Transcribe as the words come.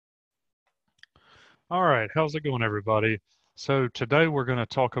All right, how's it going, everybody? So today we're going to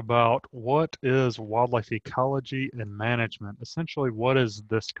talk about what is wildlife ecology and management. Essentially, what is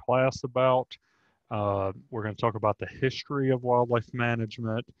this class about? We're going to talk about the history of wildlife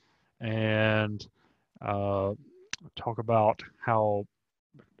management and uh, talk about how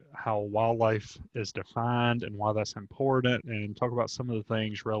wildlife is defined and why that's important, and talk about some of the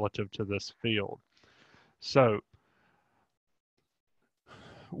things relative to this field. So,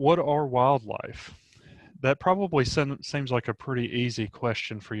 what are wildlife? That probably seems like a pretty easy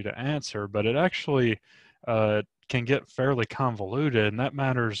question for you to answer, but it actually can get fairly convoluted, and that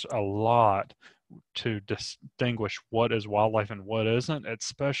matters a lot to distinguish what is wildlife and what isn't,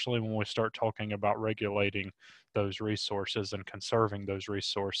 especially when we start talking about regulating those resources and conserving those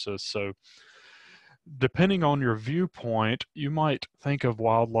resources. So, depending on your viewpoint, you might think of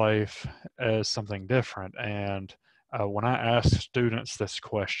wildlife as something different. And when I ask students this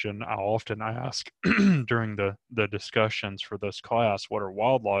question, I often ask during the discussions for this class, what are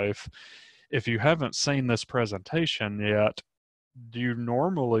wildlife? If you haven't seen this presentation yet, do you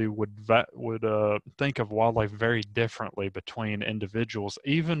normally would think of wildlife very differently between individuals,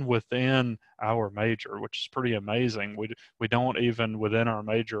 even within our major, which is pretty amazing. We don't even within our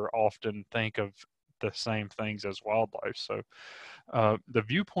major often think of the same things as wildlife. So the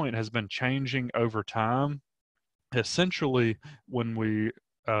viewpoint has been changing over time. Essentially, when we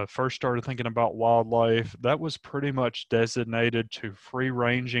first started thinking about wildlife, that was pretty much designated to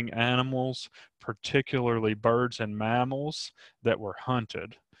free-ranging animals, particularly birds and mammals that were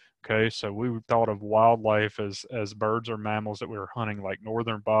hunted. Okay, so we thought of wildlife as birds or mammals that we were hunting, like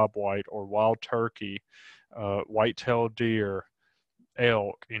northern bobwhite or wild turkey, white-tailed deer,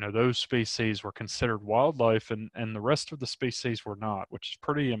 elk. Those species were considered wildlife, and the rest of the species were not, which is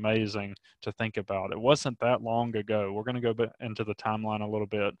pretty amazing to think about. It wasn't that long ago. We're going to go into the timeline a little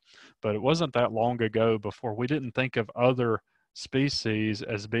bit, but it wasn't that long ago before we didn't think of other species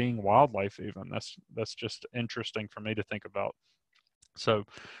as being wildlife even. That's just interesting for me to think about. So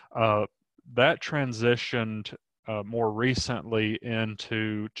uh, that transitioned more recently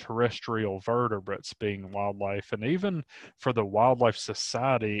into terrestrial vertebrates being wildlife. And even for the Wildlife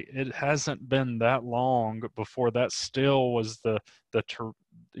Society, it hasn't been that long before that still was the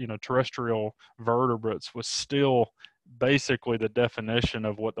terrestrial vertebrates was still basically the definition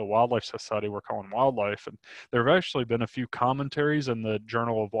of what the Wildlife Society were calling wildlife. And there have actually been a few commentaries in the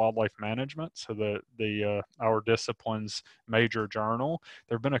Journal of Wildlife Management, so the our discipline's major journal.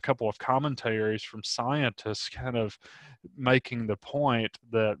 There have been a couple of commentaries from scientists kind of making the point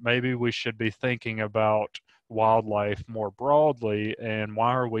that maybe we should be thinking about wildlife more broadly, and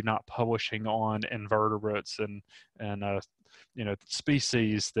why are we not publishing on invertebrates and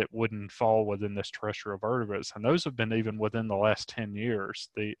species that wouldn't fall within this terrestrial vertebrates. And those have been even within the last 10 years.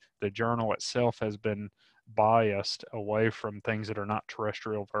 The journal itself has been biased away from things that are not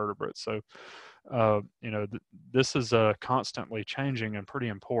terrestrial vertebrates. So this is constantly changing and pretty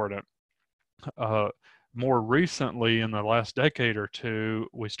important. Uh, More recently, in the last decade or two,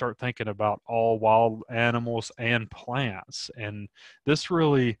 we start thinking about all wild animals and plants. And this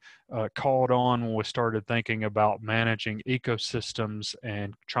really caught on when we started thinking about managing ecosystems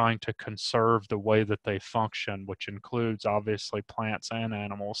and trying to conserve the way that they function, which includes obviously plants and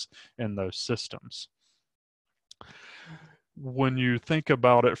animals in those systems. When you think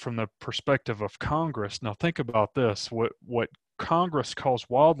about it from the perspective of Congress, now think about this: what Congress calls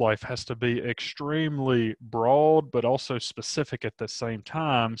wildlife has to be extremely broad, but also specific at the same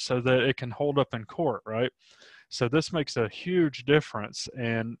time, so that it can hold up in court, right? So this makes a huge difference.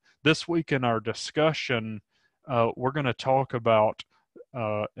 And this week in our discussion, we're going to talk about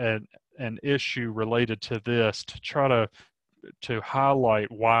an issue related to this to try to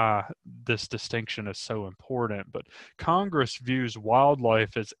highlight why this distinction is so important. But Congress views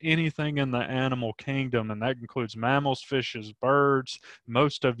wildlife as anything in the animal kingdom, and that includes mammals, fishes, birds.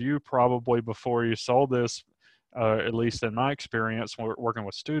 Most of you probably, before you saw this, at least in my experience working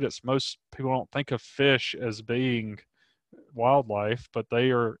with students, most people don't think of fish as being wildlife, but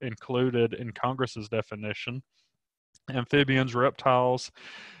they are included in Congress's definition. Amphibians, reptiles,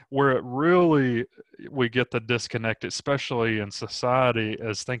 where it really we get the disconnect, especially in society,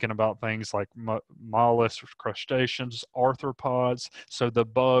 is thinking about things like mollusks, crustaceans, arthropods, so the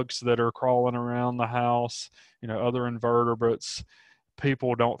bugs that are crawling around the house, other invertebrates.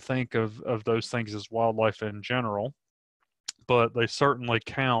 People don't think of those things as wildlife in general, but they certainly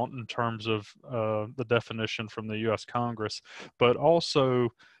count in terms of the definition from the U.S. Congress. But also,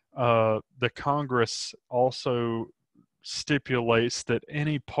 the Congress also stipulates that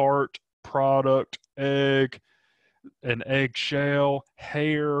any part, product, egg, an eggshell,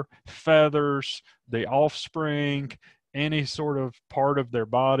 hair, feathers, the offspring, any sort of part of their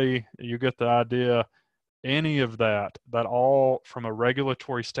body. You get the idea. Any of that, that all from a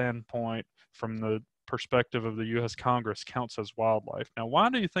regulatory standpoint, from the perspective of the US Congress, counts as wildlife. Now, why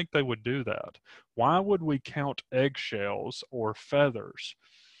do you think they would do that? Why would we count eggshells or feathers?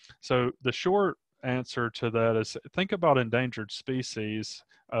 So the short answer to that is think about endangered species.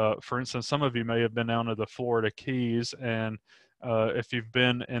 For instance, some of you may have been down to the Florida Keys, and if you've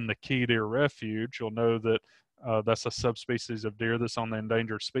been in the Key Deer Refuge, you'll know that that's a subspecies of deer that's on the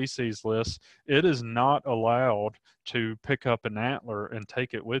endangered species list. It is not allowed to pick up an antler and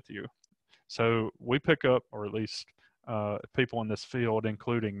take it with you. So we pick up, or at least people in this field,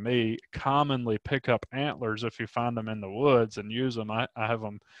 including me, commonly pick up antlers if you find them in the woods and use them. I have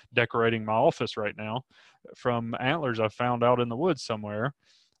them decorating my office right now from antlers I found out in the woods somewhere.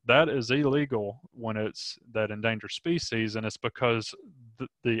 That is illegal when it's that endangered species, and it's because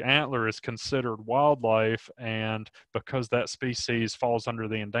the antler is considered wildlife, and because that species falls under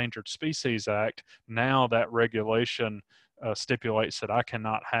the Endangered Species Act, now that regulation stipulates that I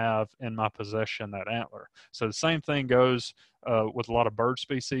cannot have in my possession that antler. So the same thing goes with a lot of bird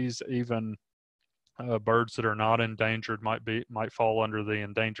species. Even birds that are not endangered might fall under the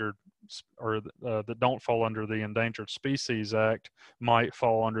endangered, or that don't fall under the Endangered Species Act might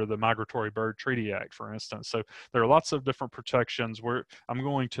fall under the Migratory Bird Treaty Act, for instance. So there are lots of different protections. Where I'm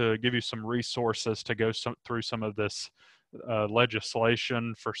going to give you some resources to go through some of this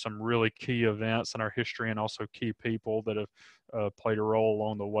legislation for some really key events in our history, and also key people that have played a role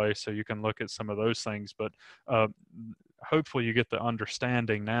along the way. So you can look at some of those things, but uh, hopefully you get the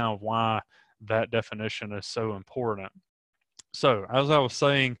understanding now of why that definition is so important. So, as I was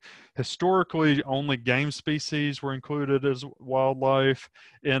saying, historically, only game species were included as wildlife.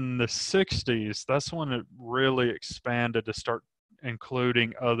 In the 60s, that's when it really expanded to start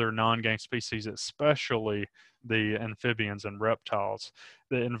including other non game species, especially the amphibians and reptiles.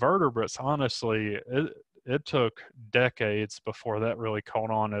 The invertebrates, honestly, it took decades before that really caught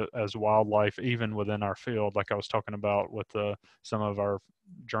on as wildlife, even within our field, like I was talking about with some of our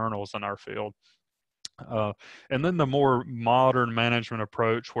journals in our field. Uh, and then the more modern management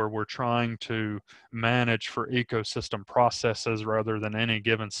approach, where we're trying to manage for ecosystem processes rather than any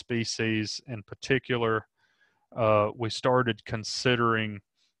given species in particular, we started considering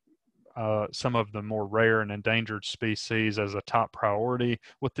some of the more rare and endangered species as a top priority,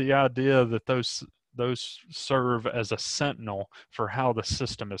 with the idea that those serve as a sentinel for how the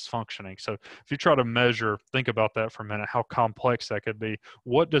system is functioning. So if you try to measure, think about that for a minute, how complex that could be.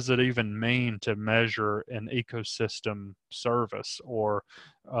 What does it even mean to measure an ecosystem service, or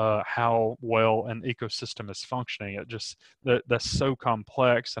how well an ecosystem is functioning? It just, that's so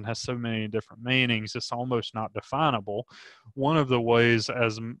complex and has so many different meanings, it's almost not definable. One of the ways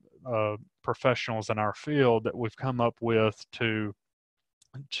as professionals in our field that we've come up with to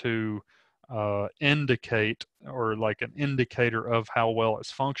indicate, or like an indicator of how well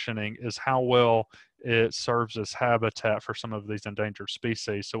it's functioning, is how well it serves as habitat for some of these endangered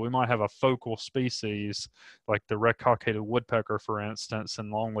species. So we might have a focal species like the red-cockaded woodpecker, for instance, in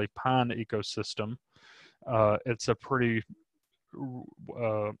longleaf pine ecosystem. It's uh,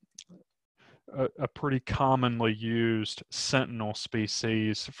 a pretty commonly used sentinel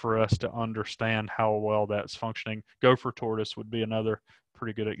species for us to understand how well that's functioning. Gopher tortoise would be another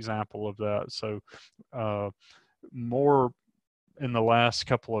pretty good example of that. So more in the last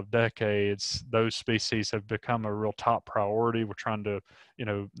couple of decades, those species have become a real top priority. We're trying to,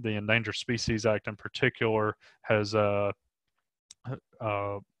 the Endangered Species Act in particular has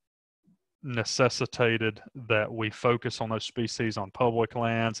necessitated that we focus on those species on public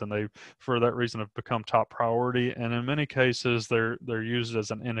lands, and they, for that reason, have become top priority. And in many cases, they're used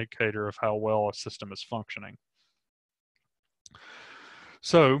as an indicator of how well a system is functioning.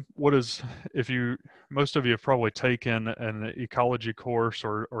 So, if you, most of you have probably taken an ecology course,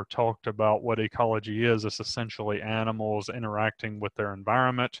 or talked about what ecology is. It's essentially animals interacting with their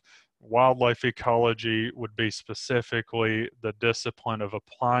environment. Wildlife ecology would be specifically the discipline of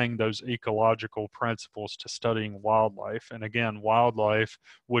applying those ecological principles to studying wildlife. And again, wildlife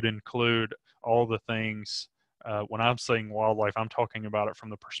would include all the things. When I'm saying wildlife, I'm talking about it from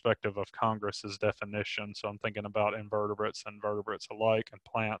the perspective of Congress's definition. So I'm thinking about invertebrates and vertebrates alike, and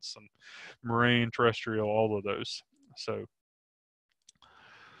plants and marine, terrestrial, all of those. So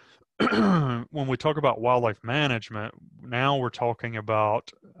when we talk about wildlife management, now we're talking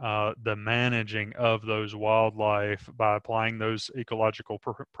about the managing of those wildlife by applying those ecological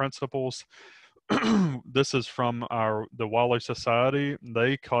principles. This is from the Wildlife Society.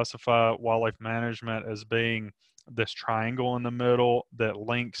 They classify wildlife management as being this triangle in the middle that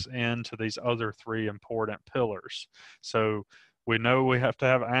links into these other three important pillars. So we know we have to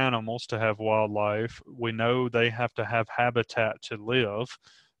have animals to have wildlife. We know they have to have habitat to live.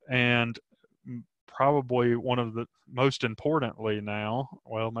 And probably one of the most importantly now,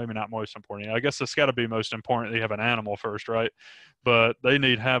 well, maybe not most importantly, I guess it's got to be most important that you have an animal first, right? But they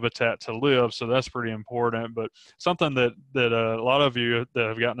need habitat to live, so that's pretty important. But something that a lot of you that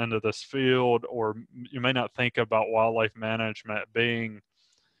have gotten into this field, or you may not think about wildlife management being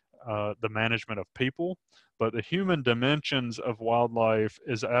the management of people, but the human dimensions of wildlife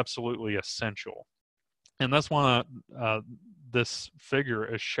is absolutely essential. And that's why this figure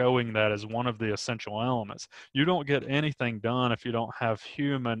is showing that as one of the essential elements. You don't get anything done if you don't have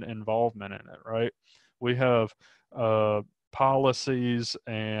human involvement in it, right? We have uh, policies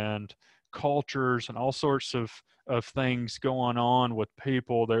and cultures and all sorts of things going on with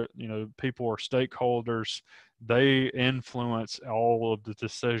people. There, people are stakeholders. They influence all of the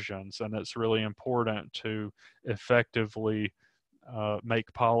decisions, and it's really important to effectively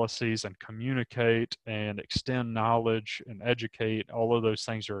make policies and communicate and extend knowledge and educate. All of those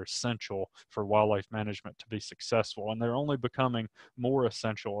things are essential for wildlife management to be successful, and they're only becoming more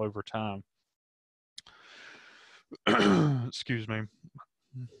essential over time. Excuse me.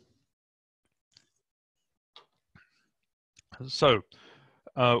 So,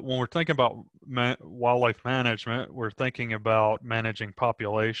 when we're thinking about wildlife management, we're thinking about managing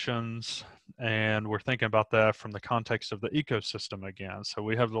populations, and we're thinking about that from the context of the ecosystem again. So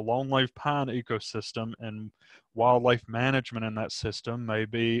we have the longleaf pine ecosystem, and wildlife management in that system may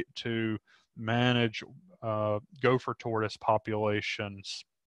be to manage gopher tortoise populations.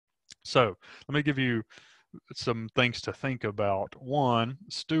 So let me give you some things to think about. One,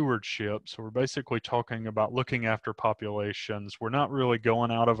 stewardship. So we're basically talking about looking after populations. We're not really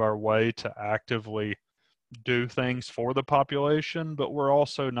going out of our way to actively do things for the population, but we're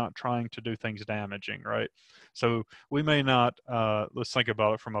also not trying to do things damaging, right? So we may not, let's think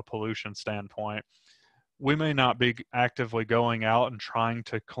about it from a pollution standpoint. We may not be actively going out and trying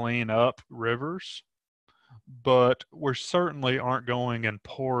to clean up rivers, but we certainly aren't going and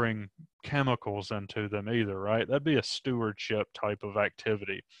pouring chemicals into them either, right? That'd be a stewardship type of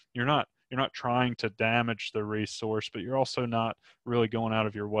activity. You're not trying to damage the resource, but you're also not really going out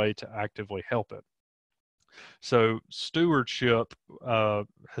of your way to actively help it. So stewardship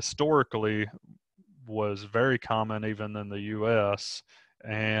historically was very common even in the US.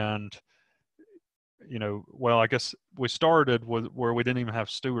 And well, I guess we started with where we didn't even have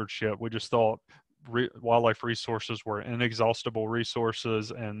stewardship. We just thought wildlife resources were inexhaustible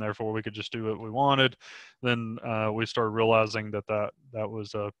resources, and therefore we could just do what we wanted. Then we started realizing that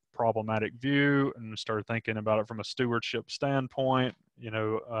was a problematic view, and started thinking about it from a stewardship standpoint.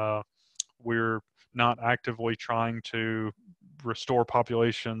 We're not actively trying to restore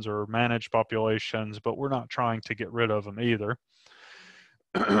populations or manage populations, but we're not trying to get rid of them either.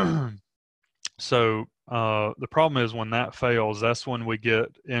 So the problem is when that fails, that's when we get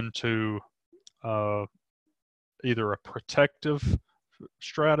into uh, either a protective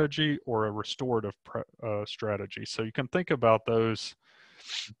strategy or a restorative strategy. So you can think about those,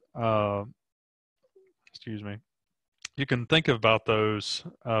 uh, excuse me, you can think about those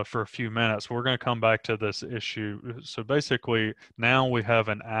for a few minutes. We're going to come back to this issue. So basically, now we have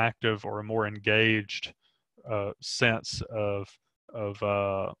an active or a more engaged sense of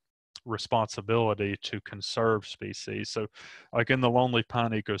responsibility to conserve species. So, like in the lonely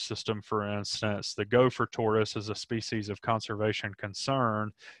pine ecosystem, for instance, the gopher tortoise is a species of conservation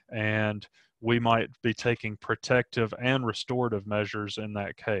concern, and we might be taking protective and restorative measures in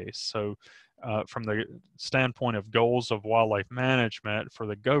that case. So, from the standpoint of goals of wildlife management, for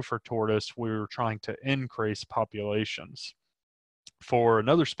the gopher tortoise, we were trying to increase populations. For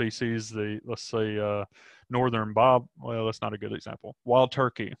another species, let's say northern bob, well, that's not a good example. Wild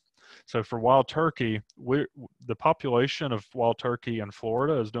turkey. So for wild turkey, the population of wild turkey in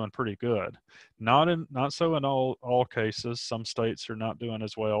Florida is doing pretty good. Not so in all cases. Some states are not doing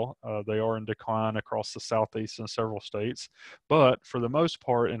as well. They are in decline across the southeast in several states. But for the most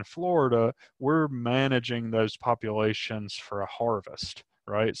part, in Florida, we're managing those populations for a harvest,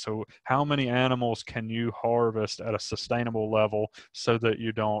 right? So how many animals can you harvest at a sustainable level so that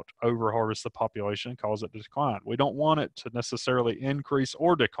you don't overharvest the population and cause it to decline? We don't want it to necessarily increase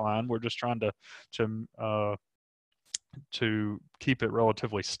or decline. We're just trying to keep it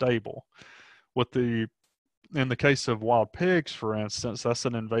relatively stable. In the case of wild pigs, for instance, that's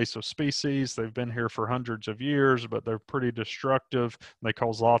an invasive species. They've been here for hundreds of years, but they're pretty destructive. They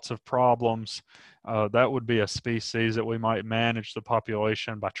cause lots of problems. That would be a species that we might manage the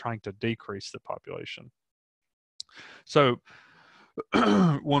population by trying to decrease the population. So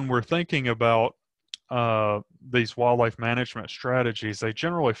when we're thinking about these wildlife management strategies, they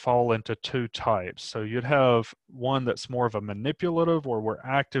generally fall into two types. So you'd have one that's more of a manipulative, where we're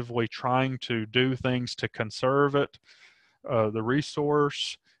actively trying to do things to conserve it, the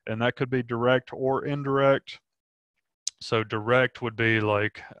resource, and that could be direct or indirect. So direct would be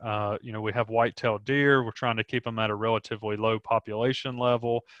like, we have white-tailed deer. We're trying to keep them at a relatively low population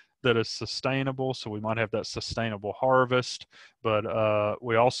level that is sustainable. So we might have that sustainable harvest. But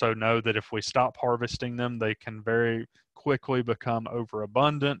we also know that if we stop harvesting them, they can very quickly become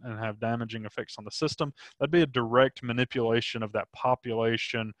overabundant and have damaging effects on the system. That'd be a direct manipulation of that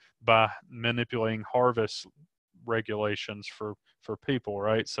population by manipulating harvest regulations for people,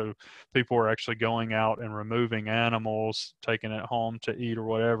 right? So people are actually going out and removing animals, taking it home to eat or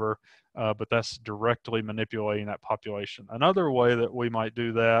whatever, but that's directly manipulating that population. Another way that we might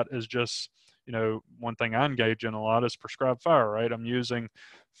do that is just, one thing I engage in a lot is prescribed fire, right? I'm using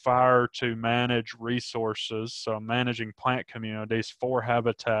fire to manage resources, so I'm managing plant communities for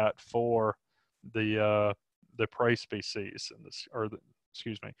habitat for the prey species and this, or the,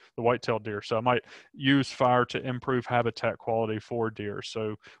 excuse me, the white-tailed deer. So I might use fire to improve habitat quality for deer.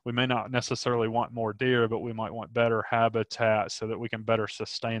 So we may not necessarily want more deer, but we might want better habitat so that we can better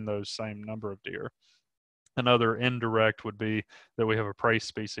sustain those same number of deer. Another indirect would be that we have a prey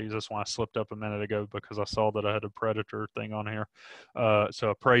species. That's why I slipped up a minute ago, because I saw that I had a predator thing on here. So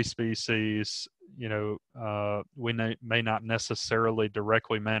a prey species, we may not necessarily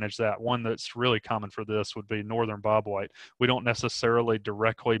directly manage that. One that's really common for this would be northern bobwhite. We don't necessarily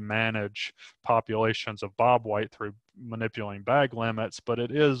directly manage populations of bobwhite through manipulating bag limits, but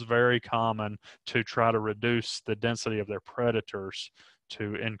it is very common to try to reduce the density of their predators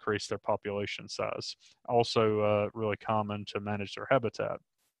to increase their population size. Also, really common to manage their habitat.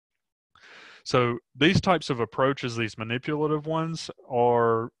 So these types of approaches, these manipulative ones,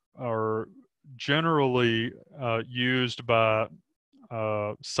 are generally used by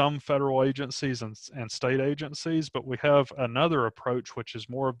some federal agencies and state agencies, but we have another approach which is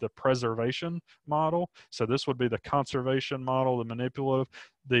more of the preservation model. So this would be the conservation model, the manipulative.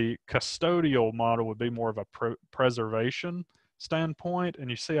 The custodial model would be more of a preservation standpoint. And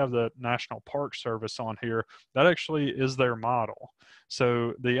you see I have the National Park Service on here. That actually is their model.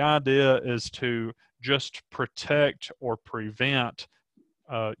 So the idea is to just protect or prevent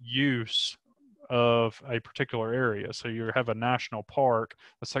use of a particular area. So you have a national park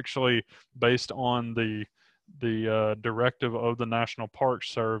that's actually based on the directive of the National Park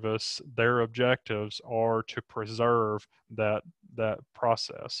Service. Their objectives are to preserve that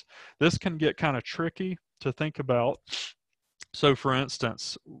process. This can get kind of tricky to think about. So, for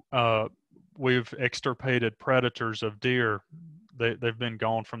instance, we've extirpated predators of deer. They've been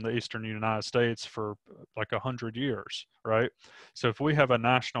gone from the eastern United States for like 100 years, right? So if we have a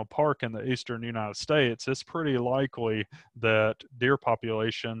national park in the eastern United States, it's pretty likely that deer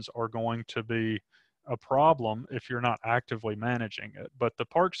populations are going to be a problem if you're not actively managing it. But the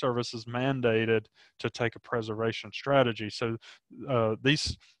Park Service is mandated to take a preservation strategy. So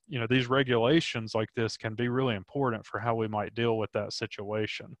these regulations like this can be really important for how we might deal with that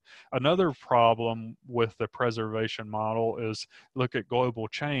situation. Another problem with the preservation model is, look at global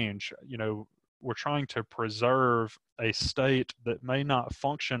change. We're trying to preserve a state that may not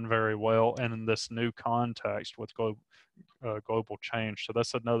function very well in this new context with global change. So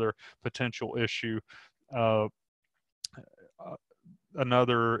that's another potential issue. Uh,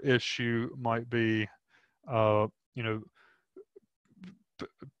 Another issue might be, you know,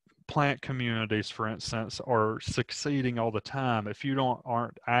 plant communities, for instance, are succeeding all the time. If you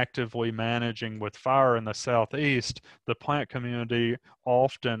aren't actively managing with fire in the southeast, the plant community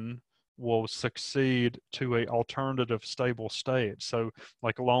often will succeed to a alternative stable state. So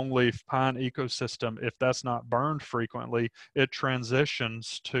like longleaf pine ecosystem, if that's not burned frequently, it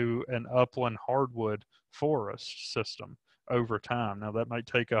transitions to an upland hardwood forest system over time. Now that might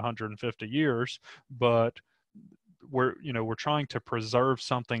take 150 years, but we're trying to preserve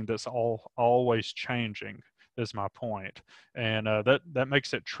something that's always changing, is my point. And that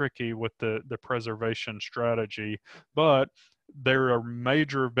makes it tricky with the preservation strategy. But there are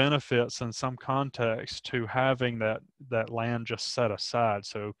major benefits in some contexts to having that land just set aside.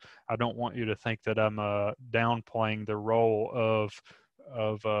 So I don't want you to think that I'm downplaying the role of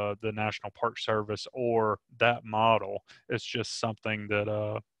the National Park Service or that model. It's just something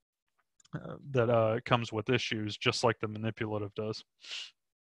that comes with issues, just like the manipulative does.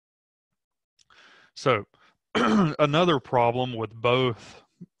 So another problem with both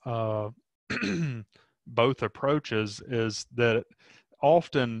both approaches is that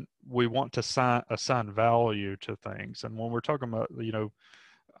often we want to assign value to things. And when we're talking about,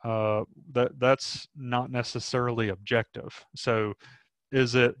 that's not necessarily objective. So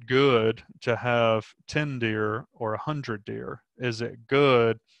is it good to have 10 deer or 100 deer? Is it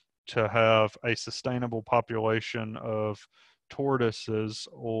good to have a sustainable population of tortoises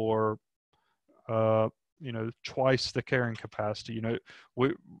or uh, twice the carrying capacity?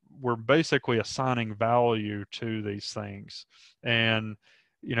 We're basically assigning value to these things. And,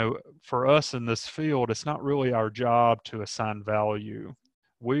 for us in this field, it's not really our job to assign value.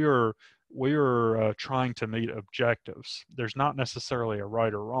 We are trying to meet objectives. There's not necessarily a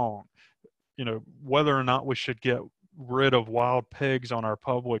right or wrong. Whether or not we should get rid of wild pigs on our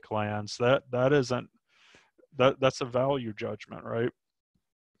public lands, that isn't that's a value judgment, right?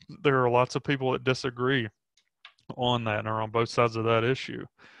 There are lots of people that disagree on that and are on both sides of that issue.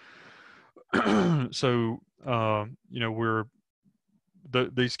 So,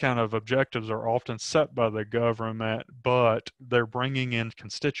 these kind of objectives are often set by the government, but they're bringing in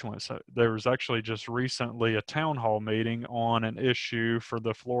constituents. There was actually just recently a town hall meeting on an issue for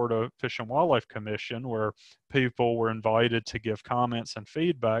the Florida Fish and Wildlife Commission where people were invited to give comments and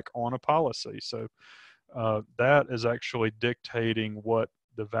feedback on a policy. So that is actually dictating what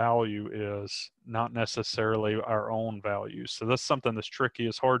the value is, not necessarily our own values. So that's something that's tricky.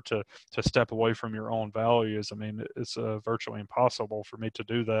 It's hard to step away from your own values. I mean, it's virtually impossible for me to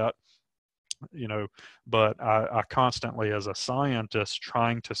do that, but I constantly, as a scientist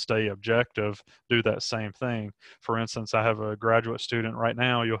trying to stay objective, do that same thing. For instance, I have a graduate student right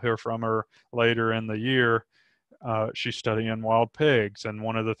now, you'll hear from her later in the year. She's studying wild pigs, and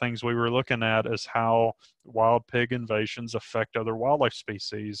one of the things we were looking at is how wild pig invasions affect other wildlife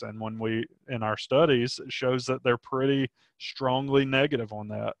species. And when in our studies, it shows that they're pretty strongly negative on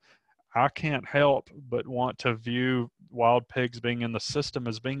that. I can't help but want to view wild pigs being in the system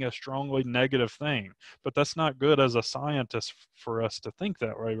as being a strongly negative thing. But that's not good as a scientist for us to think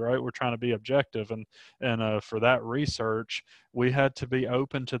that way, right? We're trying to be objective. And for that research, we had to be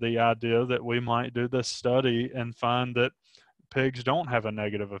open to the idea that we might do this study and find that pigs don't have a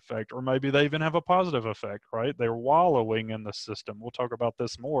negative effect, or maybe they even have a positive effect, right? They're wallowing in the system. We'll talk about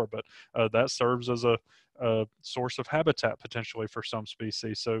this more, but that serves as a source of habitat potentially for some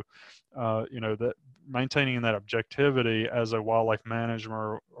species. So, that maintaining that objectivity as a wildlife manager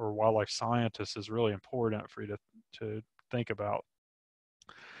or wildlife scientist is really important for you to think about.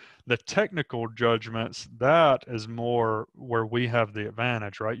 The technical judgments, that is more where we have the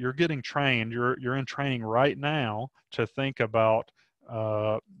advantage, right? You're getting trained, you're in training right now to think about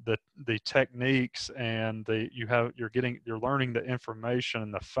the techniques, and you're learning the information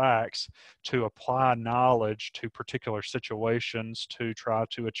and the facts to apply knowledge to particular situations to try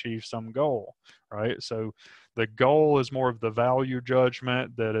to achieve some goal, right? So the goal is more of the value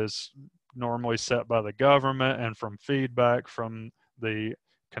judgment that is normally set by the government and from feedback from the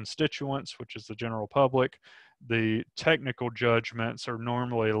constituents, which is the general public. The technical judgments are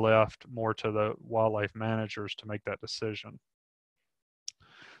normally left more to the wildlife managers to make that decision.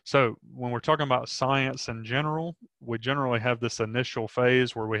 So when we're talking about science in general, we generally have this initial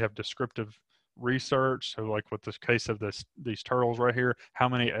phase where we have descriptive research. So like with this case of these turtles right here, how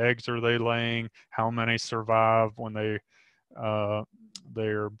many eggs are they laying? How many survive when they're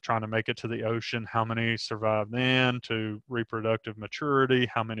trying to make it to the ocean? How many survive then to reproductive maturity?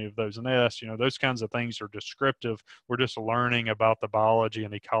 How many of those nest? Those kinds of things are descriptive. We're just learning about the biology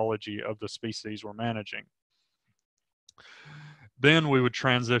and ecology of the species we're managing. Then we would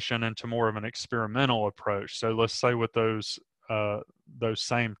transition into more of an experimental approach. So let's say with those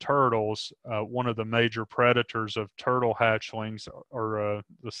same turtles, one of the major predators of turtle hatchlings, or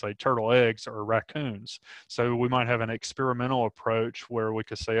let's say turtle eggs, are raccoons. So we might have an experimental approach where we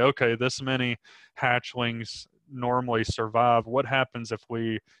could say, okay, this many hatchlings normally survive. What happens if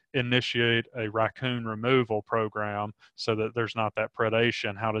we initiate a raccoon removal program so that there's not that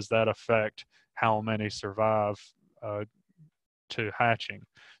predation? How does that affect how many survive to hatching?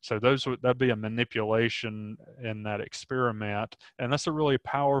 So that'd be a manipulation in that experiment, and that's a really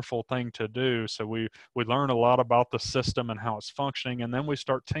powerful thing to do. So we learn a lot about the system and how it's functioning, and then we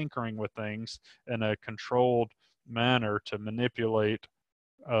start tinkering with things in a controlled manner to manipulate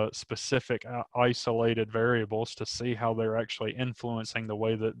specific isolated variables to see how they're actually influencing the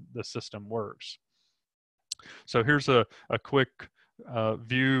way that the system works. So here's a quick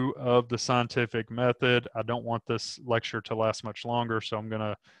view of the scientific method. I don't want this lecture to last much longer, so I'm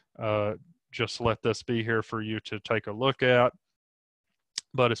going to just let this be here for you to take a look at.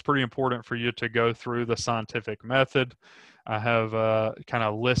 But it's pretty important for you to go through the scientific method. I have kind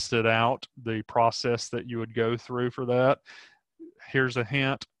of listed out the process that you would go through for that. Here's a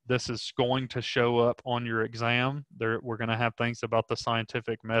hint. this is going to show up on your exam. We're going to have things about the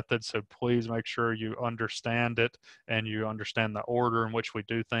scientific method, so please make sure you understand it and you understand the order in which we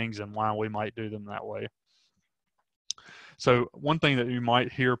do things and why we might do them that way. So one thing that you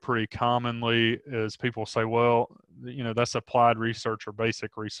might hear pretty commonly is people say, well, that's applied research or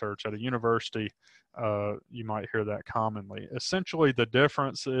basic research at a university. You might hear that commonly. Essentially, the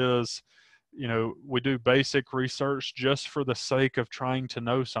difference is, we do basic research just for the sake of trying to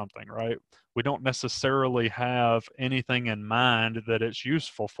know something, right? We don't necessarily have anything in mind that it's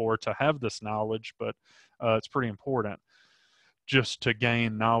useful for to have this knowledge, but it's pretty important just to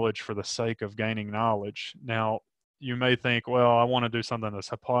gain knowledge for the sake of gaining knowledge. Now, you may think, well, I want to do something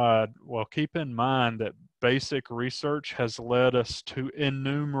that's applied. Well, keep in mind that basic research has led us to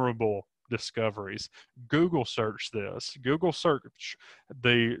innumerable discoveries. Google search this. Google search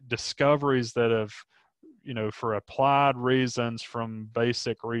the discoveries that have, for applied reasons from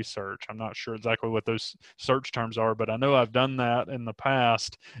basic research. I'm not sure exactly what those search terms are, but I know I've done that in the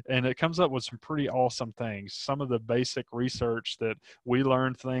past, and it comes up with some pretty awesome things. Some of the basic research that we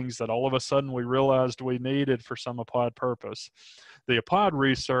learned things that all of a sudden we realized we needed for some applied purpose. The applied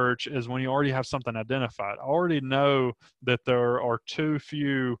research is when you already have something identified. I already know that there are too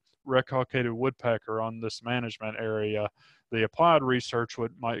few red-cockaded woodpecker on this management area. The applied research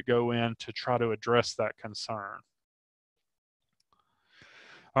might go in to try to address that concern.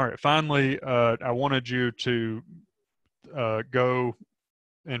 All right, finally, I wanted you to go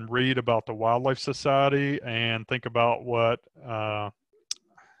and read about the Wildlife Society and think about what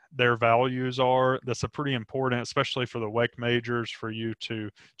their values are. That's a pretty important, especially for the WEC majors, for you to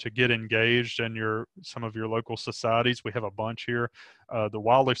get engaged in some of your local societies. We have a bunch here. The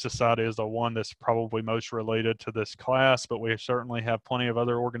Wildlife Society is the one that's probably most related to this class, but we certainly have plenty of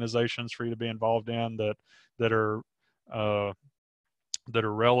other organizations for you to be involved in that are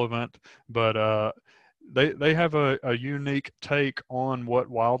relevant. But they have a unique take on what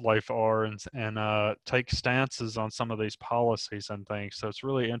wildlife are and take stances on some of these policies and things. So it's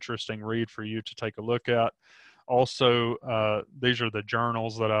really interesting read for you to take a look at. Also, these are the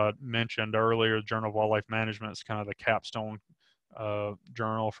journals that I mentioned earlier. Journal of Wildlife Management is kind of the capstone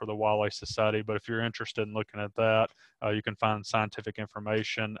journal for the Wildlife Society. But if you're interested in looking at that, you can find scientific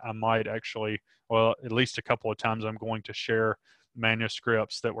information. I might actually, well, at least a couple of times I'm going to share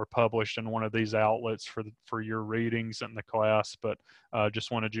manuscripts that were published in one of these outlets for your readings in the class, but just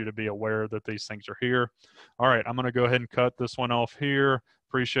wanted you to be aware that these things are here. All right, I'm going to go ahead and cut this one off here.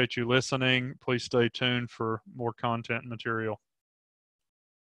 Appreciate you listening. Please stay tuned for more content and material.